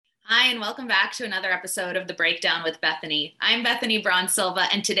Hi, and welcome back to another episode of The Breakdown with Bethany. I'm Bethany Braun Silva,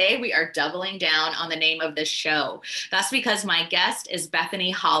 and today we are doubling down on the name of the show. That's because my guest is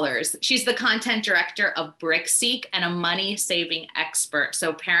Bethany Hollers. She's the content director of BrickSeek and a money saving expert.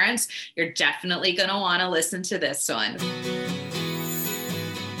 So, parents, you're definitely going to want to listen to this one.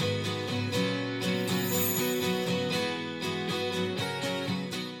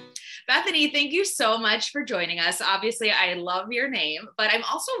 Bethany, thank you so much for joining us. Obviously, I love your name, but I'm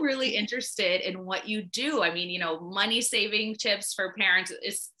also really interested in what you do. I mean, money saving tips for parents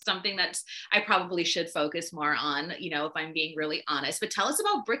is something that I probably should focus more on, if I'm being really honest. But tell us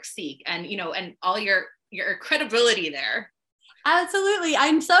about BrickSeek and, and all your credibility there. Absolutely.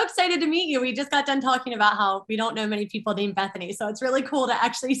 I'm so excited to meet you. We just got done talking about how we don't know many people named Bethany. So it's really cool to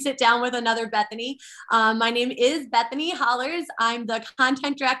actually sit down with another Bethany. My name is Bethany Hollers. I'm the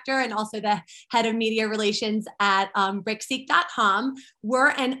content director and also the head of media relations at brickseek.com. We're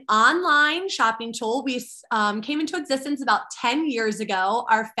an online shopping tool. We came into existence about 10 years ago.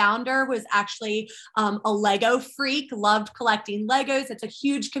 Our founder was actually a Lego freak, loved collecting Legos. It's a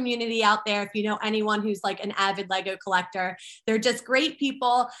huge community out there. If you know anyone who's like an avid Lego collector, they're just great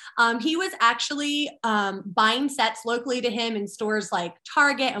people. He was actually buying sets locally to him in stores like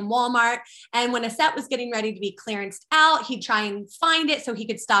Target and Walmart. And when a set was getting ready to be clearanced out, he'd try and find it so he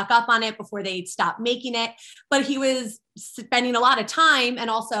could stock up on it before they'd stop making it. But he was spending a lot of time and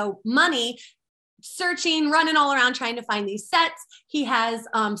also money searching, running all around trying to find these sets. He has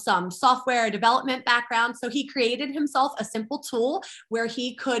some software development background. So he created himself a simple tool where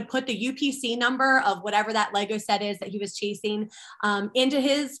he could put the UPC number of whatever that Lego set is that he was chasing into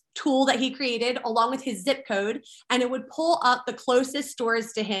his tool that he created along with his zip code. And it would pull up the closest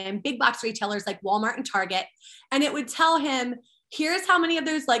stores to him, big box retailers like Walmart and Target. And it would tell him, here's how many of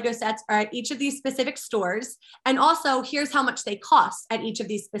those Lego sets are at each of these specific stores. And also here's how much they cost at each of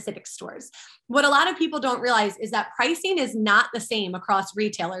these specific stores. What a lot of people don't realize is that pricing is not the same across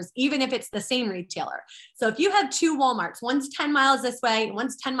retailers, even if it's the same retailer. So if you have two Walmarts, one's 10 miles this way, and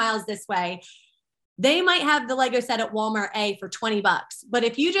one's 10 miles this way, they might have the Lego set at Walmart A for $20. But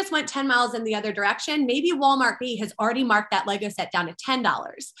if you just went 10 miles in the other direction, maybe Walmart B has already marked that Lego set down to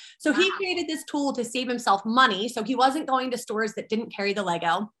 $10. So he created this tool to save himself money. So he wasn't going to stores that didn't carry the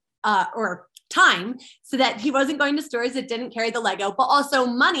Lego or time, so that he wasn't going to stores that didn't carry the Lego, but also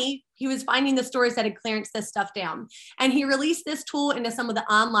money. He was finding the stores that had clearanced this stuff down. And he released this tool into some of the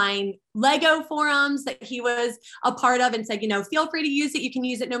online Lego forums that he was a part of and said, feel free to use it. You can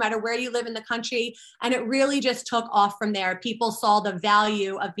use it no matter where you live in the country. And it really just took off from there. People saw the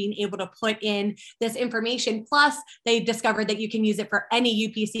value of being able to put in this information. Plus, they discovered that you can use it for any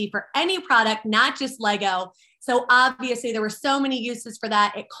UPC, for any product, not just Lego. So obviously there were so many uses for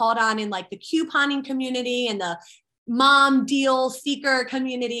that. It caught on in like the couponing community and the mom deal seeker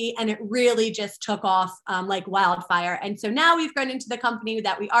community. And it really just took off like wildfire. And so now we've grown into the company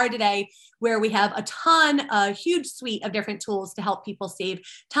that we are today, where we have a huge suite of different tools to help people save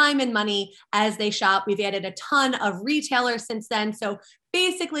time and money as they shop. We've added a ton of retailers since then. So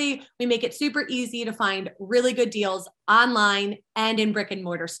basically, we make it super easy to find really good deals online and in brick and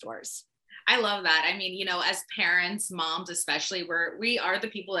mortar stores. I love that. I mean, as parents, moms, especially, we are the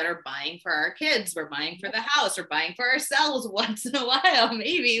people that are buying for our kids. We're buying for the house. We're buying for ourselves once in a while.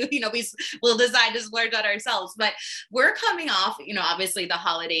 Maybe, we'll decide to splurge on ourselves. But we're coming off, obviously the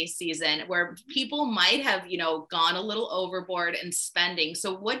holiday season where people might have, gone a little overboard in spending.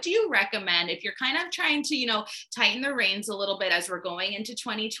 So what do you recommend if you're kind of trying to, tighten the reins a little bit as we're going into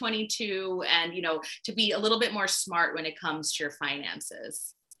 2022 and, to be a little bit more smart when it comes to your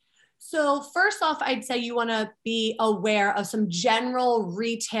finances? So first off, I'd say you want to be aware of some general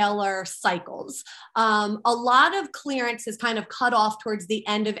retailer cycles. A lot of clearance is kind of cut off towards the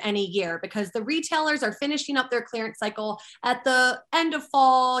end of any year because the retailers are finishing up their clearance cycle at the end of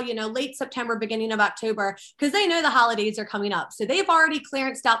fall, late September, beginning of October, because they know the holidays are coming up. So they've already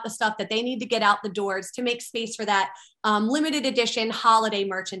clearanced out the stuff that they need to get out the doors to make space for that limited edition holiday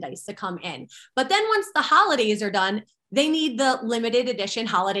merchandise to come in. But then once the holidays are done, they need the limited edition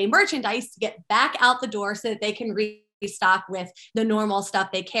holiday merchandise to get back out the door so that they can restock with the normal stuff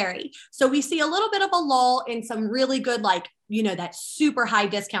they carry. So we see a little bit of a lull in some really good, that super high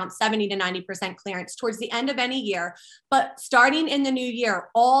discount, 70 to 90% clearance towards the end of any year. But starting in the new year,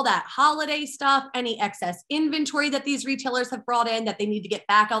 all that holiday stuff, any excess inventory that these retailers have brought in that they need to get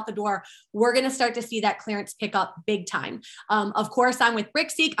back out the door, we're going to start to see that clearance pick up big time. Of course, I'm with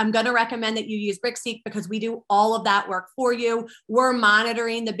BrickSeek. I'm going to recommend that you use BrickSeek because we do all of that work for you. We're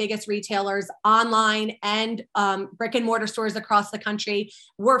monitoring the biggest retailers online and brick and mortar stores across the country.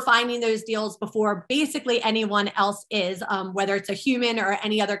 We're finding those deals before basically anyone else is. whether it's a human or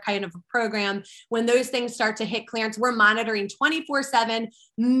any other kind of a program, when those things start to hit clearance, we're monitoring 24/7,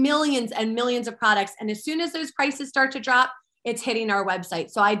 millions and millions of products. And as soon as those prices start to drop, it's hitting our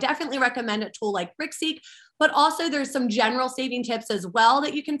website. So I definitely recommend a tool like Brickseek, but also there's some general saving tips as well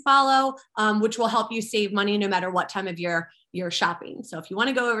that you can follow, which will help you save money no matter what time of year you're shopping. So if you want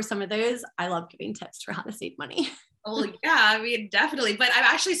to go over some of those, I love giving tips for how to save money. Oh, yeah, I mean, definitely. But I'm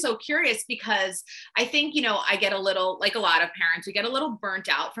actually so curious because I think, I get a little, like a lot of parents, we get a little burnt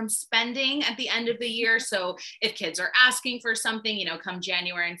out from spending at the end of the year. So if kids are asking for something, come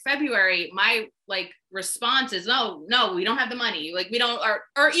January and February, my response is, no, we don't have the money. Like we don't,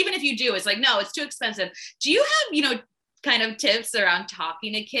 or even if you do, it's like, no, it's too expensive. Do you have, kind of tips around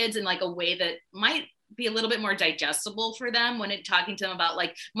talking to kids in like a way that might be a little bit more digestible for them when talking to them about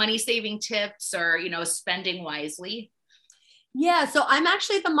like money saving tips or, spending wisely? Yeah, so I'm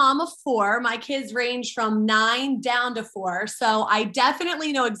actually the mom of 4. My kids range from 9 down to 4. So I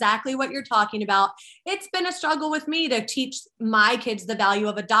definitely know exactly what you're talking about. It's been a struggle with me to teach my kids the value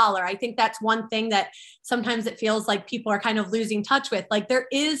of a dollar. I think that's one thing that sometimes it feels like people are kind of losing touch with. Like there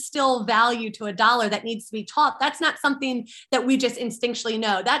is still value to a dollar that needs to be taught. That's not something that we just instinctually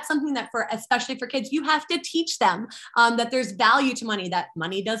know. That's something that especially for kids, you have to teach them that there's value to money, that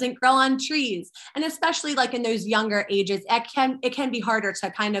money doesn't grow on trees. And especially like in those younger ages, it can be harder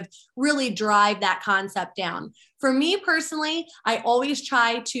to kind of really drive that concept down. For me personally, I always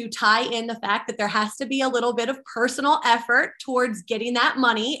try to tie in the fact that there has to be a little bit of personal effort towards getting that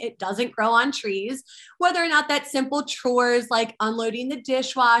money. It doesn't grow on trees, whether or not that's simple chores like unloading the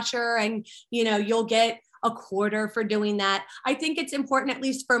dishwasher and, you'll get a quarter for doing that. I think it's important, at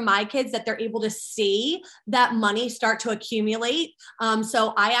least for my kids, that they're able to see that money start to accumulate.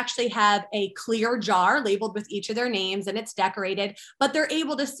 So I actually have a clear jar labeled with each of their names and it's decorated, but they're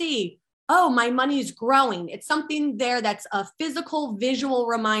able to see, oh, my money's growing. It's something there that's a physical, visual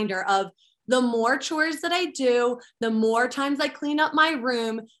reminder of the more chores that I do, the more times I clean up my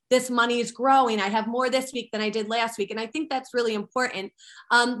room, this money is growing. I have more this week than I did last week. And I think that's really important.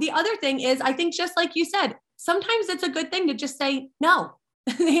 The other thing is, I think just like you said, sometimes it's a good thing to just say no.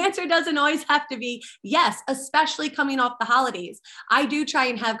 The answer doesn't always have to be yes, especially coming off the holidays. I do try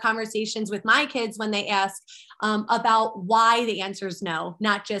and have conversations with my kids when they ask about why the answer is no,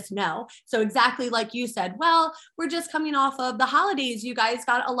 not just no. So exactly like you said, well, we're just coming off of the holidays. You guys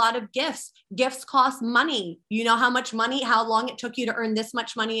got a lot of gifts. Gifts cost money. You know how much money, how long it took you to earn this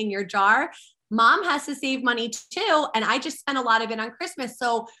much money in your jar? Mom has to save money too. And I just spent a lot of it on Christmas.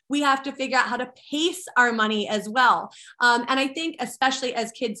 So we have to figure out how to pace our money as well. And I think especially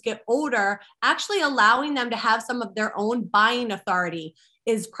as kids get older, actually allowing them to have some of their own buying authority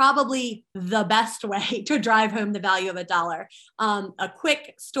is probably the best way to drive home the value of a dollar. A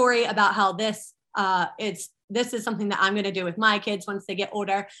quick story about how this is something that I'm going to do with my kids once they get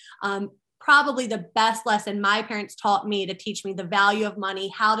older. Probably the best lesson my parents taught me to teach me the value of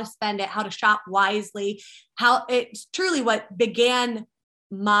money, how to spend it, how to shop wisely, how it's truly what began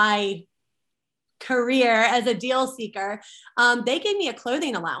my career as a deal seeker. They gave me a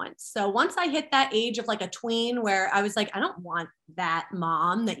clothing allowance. So once I hit that age of like a tween where I was like, I don't want that,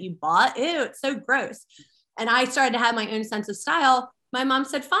 Mom, that you bought. Ew, it's so gross. And I started to have my own sense of style. My mom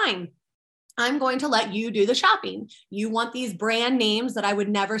said, fine, I'm going to let you do the shopping. You want these brand names that I would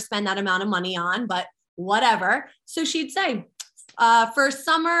never spend that amount of money on, but whatever. So she'd say, for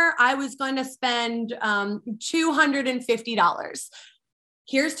summer, I was going to spend $250.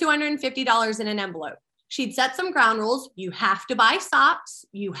 Here's $250 in an envelope. She'd set some ground rules. You have to buy socks.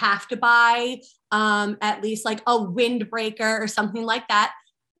 You have to buy at least like a windbreaker or something like that.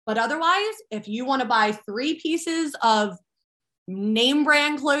 But otherwise, if you want to buy 3 pieces of name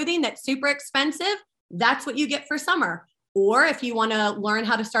brand clothing that's super expensive, that's what you get for summer. Or if you want to learn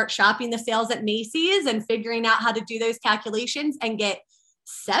how to start shopping the sales at Macy's and figuring out how to do those calculations and get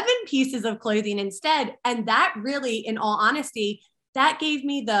 7 pieces of clothing instead. And that really, in all honesty, that gave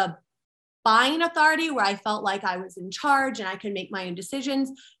me the buying authority where I felt like I was in charge and I could make my own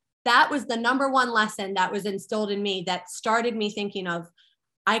decisions. That was the number one lesson that was instilled in me that started me thinking of,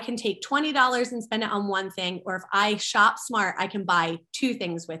 I can take $20 and spend it on one thing, or if I shop smart, I can buy 2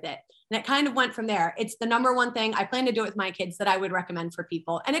 things with it. And it kind of went from there. It's the number one thing I plan to do with my kids that I would recommend for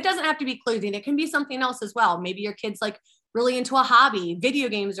people. And it doesn't have to be clothing. It can be something else as well. Maybe your kid's like really into a hobby. Video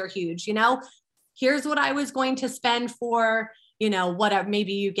games are huge, here's what I was going to spend for, whatever.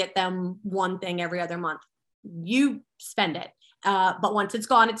 Maybe you get them one thing every other month. You spend it. But once it's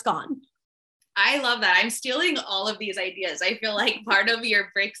gone, it's gone. I love that. I'm stealing all of these ideas. I feel like part of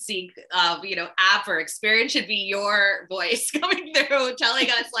your BrickSeek, app or experience should be your voice coming through, telling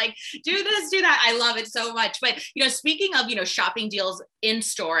us like, do this, do that. I love it so much. But, speaking of, shopping deals in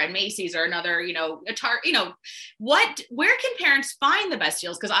store and Macy's or another, where can parents find the best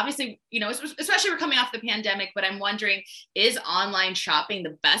deals? Because obviously, especially we're coming off the pandemic, but I'm wondering, is online shopping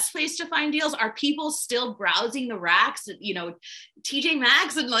the best place to find deals? Are people still browsing the racks, TJ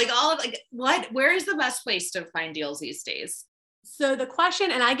Maxx and like all of where is the best place to find deals these days? So the question,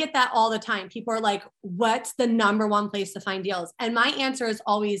 and I get that all the time, people are like, what's the number one place to find deals? And my answer is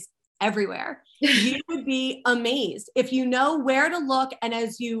always everywhere. You would be amazed if you know where to look. And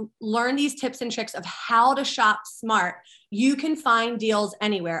as you learn these tips and tricks of how to shop smart, you can find deals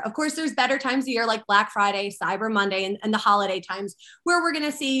anywhere. Of course, there's better times of year like Black Friday, Cyber Monday, and the holiday times where we're going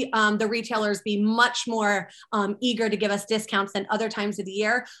to see the retailers be much more eager to give us discounts than other times of the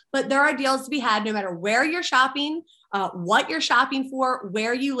year. But there are deals to be had no matter where you're shopping, what you're shopping for,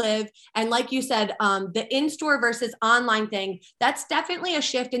 where you live. And like you said, the in-store versus online thing, that's definitely a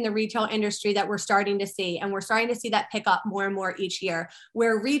shift in the retail industry that we're starting to see. And we're starting to see that pick up more and more each year,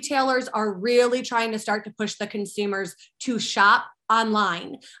 where retailers are really trying to start to push the consumers to shop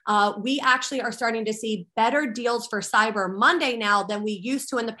online. We actually are starting to see better deals for Cyber Monday now than we used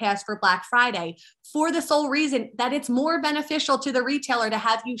to in the past for Black Friday, for the sole reason that it's more beneficial to the retailer to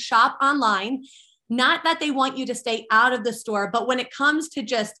have you shop online. Not that they want you to stay out of the store, but when it comes to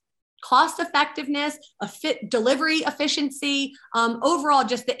just cost effectiveness, delivery efficiency, overall,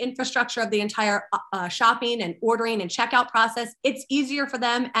 just the infrastructure of the entire shopping and ordering and checkout process, it's easier for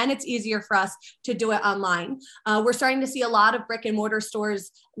them and it's easier for us to do it online. We're starting to see a lot of brick and mortar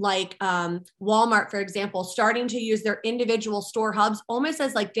stores like Walmart, for example, starting to use their individual store hubs almost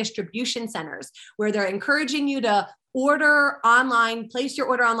as like distribution centers, where they're encouraging you to order online, place your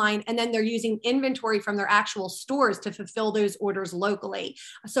order online, and then they're using inventory from their actual stores to fulfill those orders locally.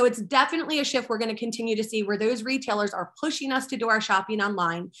 So it's definitely a shift we're going to continue to see, where those retailers are pushing us to do our shopping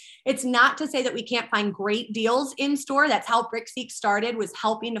online. It's not to say that we can't find great deals in store. That's how BrickSeek started, was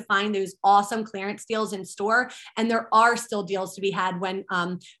helping to find those awesome clearance deals in store. And there are still deals to be had when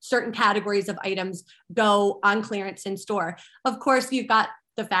certain categories of items go on clearance in store. Of course, you've got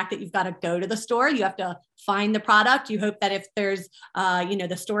the fact that you've got to go to the store, you have to find the product. You hope that if there's,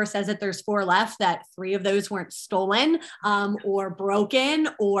 the store says that there's 4 left, that 3 of those weren't stolen or broken,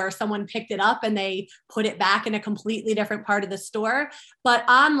 or someone picked it up and they put it back in a completely different part of the store. But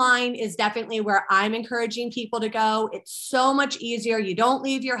online is definitely where I'm encouraging people to go. It's so much easier. You don't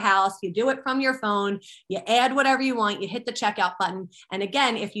leave your house. You do it from your phone. You add whatever you want. You hit the checkout button. And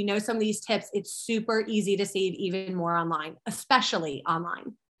again, if you know some of these tips, it's super easy to save even more online, especially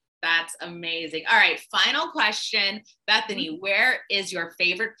online. That's amazing. All right. Final question, Bethany, where is your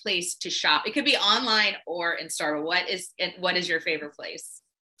favorite place to shop? It could be online or in store. What is your favorite place?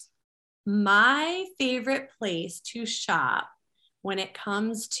 My favorite place to shop when it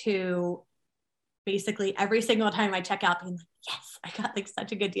comes to basically every single time I check out being like, yes, I got like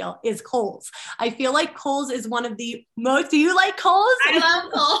such a good deal, is Kohl's. I feel like Kohl's is one of the most, do you like Kohl's? I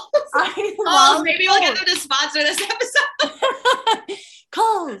love Kohl's. I love maybe Kohl's. We'll get them to sponsor this episode.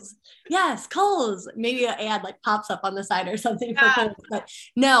 Kohl's. Yes, Kohl's. Maybe an ad like pops up on the side or something for Kohl's. But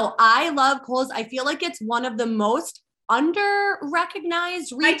no, I love Kohl's. I feel like it's one of the most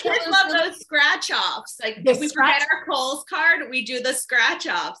under-recognized retailers. My kids love those scratch offs. Like if we forget our Kohl's card, we do the scratch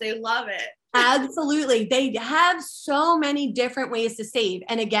offs. They love it. Absolutely. They have so many different ways to save.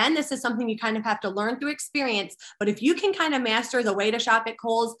 And again, this is something you kind of have to learn through experience. But if you can kind of master the way to shop at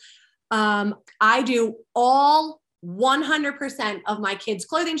Kohl's, I do all 100% of my kids'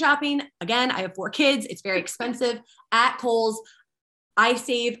 clothing shopping. Again, I have 4 kids. It's very expensive at Kohl's. I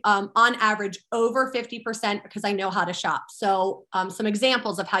save on average over 50% because I know how to shop. So some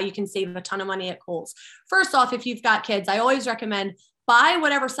examples of how you can save a ton of money at Kohl's. First off, if you've got kids, I always recommend buy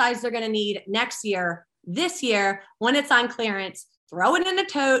whatever size they're going to need next year. This year, when it's on clearance, throw it in a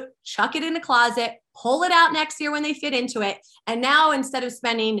tote, chuck it in the closet, pull it out next year when they fit into it. And now instead of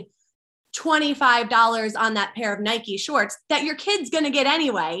spending $25 on that pair of Nike shorts that your kid's going to get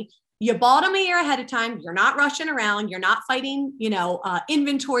anyway, you bought them a year ahead of time. You're not rushing around. You're not fighting,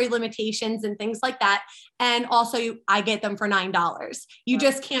 inventory limitations and things like that. And also I get them for $9. You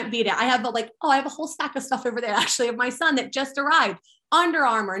just can't beat it. I have I have a whole stack of stuff over there actually of my son that just arrived. Under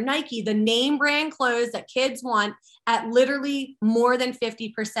Armour, Nike, the name brand clothes that kids want at literally more than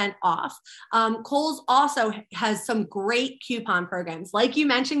 50% off. Kohl's also has some great coupon programs. Like you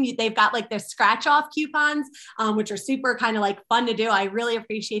mentioned, they've got like their scratch off coupons, which are super kind of like fun to do. I really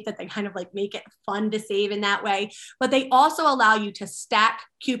appreciate that they kind of like make it fun to save in that way. But they also allow you to stack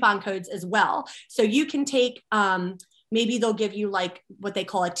coupon codes as well. So you can take, maybe they'll give you like what they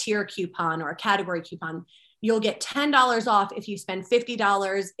call a tier coupon or a category coupon. You'll get $10 off if you spend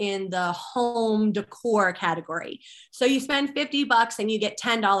 $50 in the home decor category. So you spend $50 and you get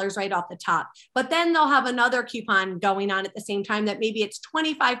 $10 right off the top. But then they'll have another coupon going on at the same time that maybe it's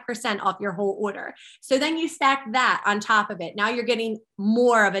 25% off your whole order. So then you stack that on top of it. Now you're getting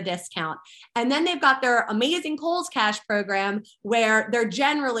more of a discount. And then they've got their amazing Kohl's Cash program where they're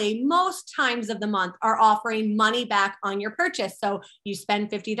generally most times of the month are offering money back on your purchase. So you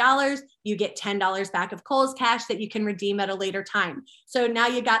spend $50, you get $10 back of Kohl's Cash that you can redeem at a later time. So now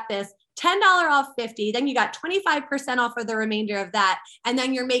you got this $10 off 50, then you got 25% off of the remainder of that. And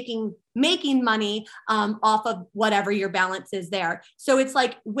then you're making money off of whatever your balance is there. So it's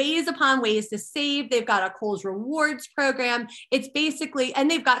like ways upon ways to save. They've got a Kohl's Rewards program. It's basically, and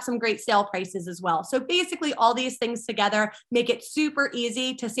they've got some great sale prices as well. So basically all these things together make it super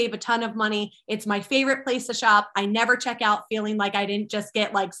easy to save a ton of money. It's my favorite place to shop. I never check out feeling like I didn't just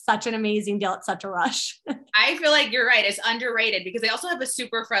get like such an amazing deal at such a rush. I feel like you're right. It's underrated because they also have a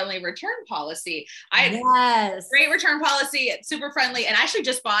super friendly return policy. Yes. Great return policy. It's super friendly. And I actually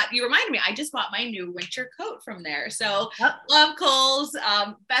just bought, you reminded me, I just bought my new winter coat from there. So love Kohl's.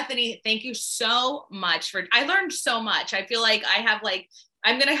 Bethany, thank you so much I learned so much. I feel like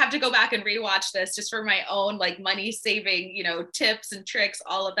I'm going to have to go back and rewatch this just for my own like money saving, tips and tricks,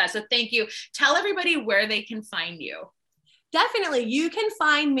 all of that. So thank you. Tell everybody where they can find you. Definitely. You can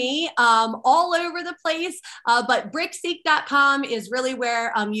find me all over the place, but brickseek.com is really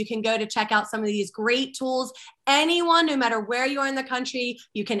where you can go to check out some of these great tools. Anyone, no matter where you are in the country,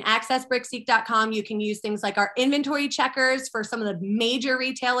 you can access brickseek.com. You can use things like our inventory checkers for some of the major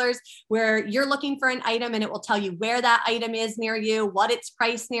retailers where you're looking for an item and it will tell you where that item is near you, what it's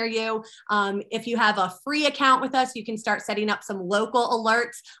priced near you. If you have a free account with us, you can start setting up some local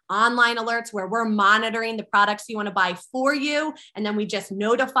alerts, online alerts where we're monitoring the products you want to buy for you. And then we just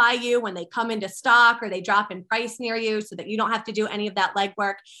notify you when they come into stock or they drop in price near you so that you don't have to do any of that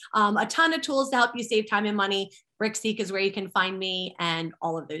legwork. A ton of tools to help you save time and money. BrickSeek is where you can find me and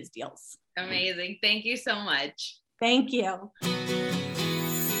all of those deals. Amazing. Thank you so much. Thank you.